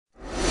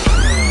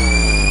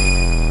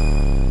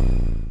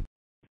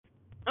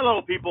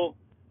people,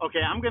 okay,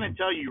 I'm going to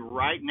tell you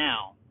right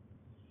now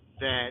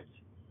that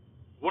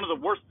one of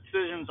the worst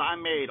decisions I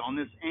made on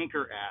this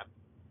Anchor app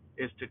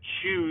is to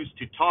choose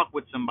to talk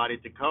with somebody,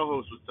 to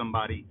co-host with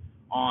somebody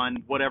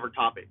on whatever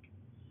topic.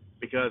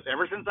 Because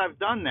ever since I've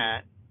done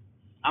that,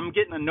 I'm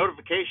getting a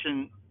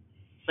notification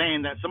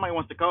saying that somebody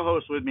wants to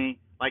co-host with me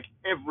like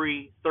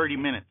every 30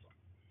 minutes.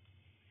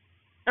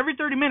 Every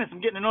 30 minutes,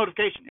 I'm getting a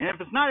notification. And if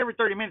it's not every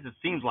 30 minutes, it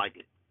seems like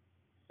it.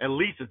 At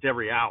least it's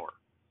every hour.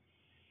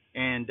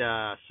 And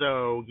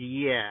so,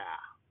 yeah.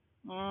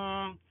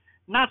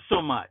 Not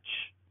so much.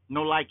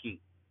 No likey.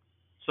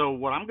 So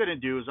what I'm going to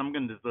do is I'm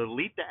going to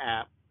delete the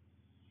app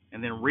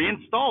and then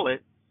reinstall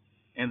it.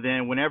 And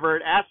then whenever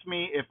it asks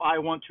me if I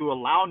want to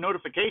allow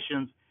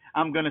notifications,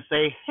 I'm going to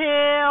say,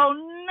 hell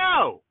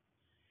no.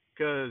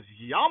 Because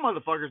y'all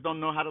motherfuckers don't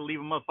know how to leave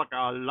a motherfucker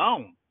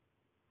alone.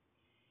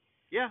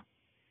 Yeah,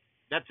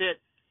 that's it.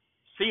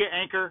 See you,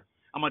 Anchor.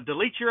 I'm going to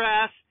delete your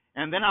ass,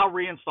 and then I'll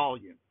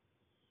reinstall you.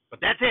 But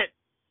that's it.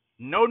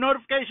 No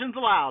notifications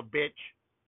allowed, bitch.